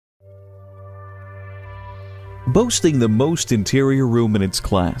Boasting the most interior room in its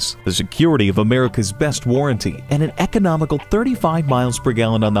class, the security of America's best warranty, and an economical 35 miles per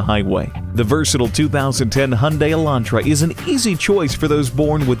gallon on the highway, the versatile 2010 Hyundai Elantra is an easy choice for those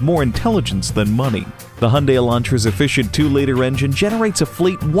born with more intelligence than money. The Hyundai Elantra's efficient 2-liter engine generates a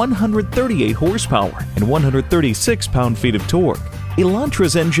fleet 138 horsepower and 136 pound-feet of torque.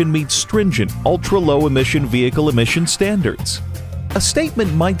 Elantra's engine meets stringent, ultra-low emission vehicle emission standards. A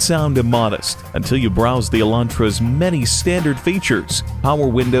statement might sound immodest until you browse the Elantra's many standard features: power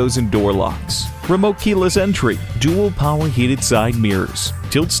windows and door locks, remote keyless entry, dual power heated side mirrors,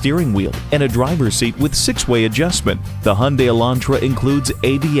 tilt steering wheel, and a driver's seat with 6-way adjustment. The Hyundai Elantra includes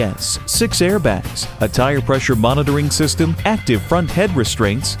ABS, 6 airbags, a tire pressure monitoring system, active front head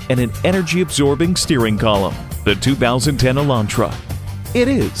restraints, and an energy-absorbing steering column. The 2010 Elantra. It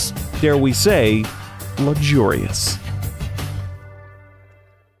is, dare we say, luxurious.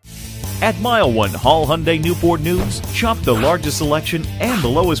 At Mile 1 Hall Hyundai Newport News, shop the largest selection and the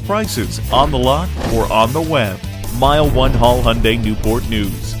lowest prices on the lot or on the web. Mile 1 Hall Hyundai Newport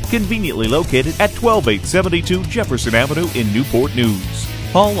News, conveniently located at 12872 Jefferson Avenue in Newport News.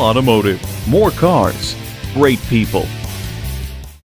 Hall Automotive, more cars, great people.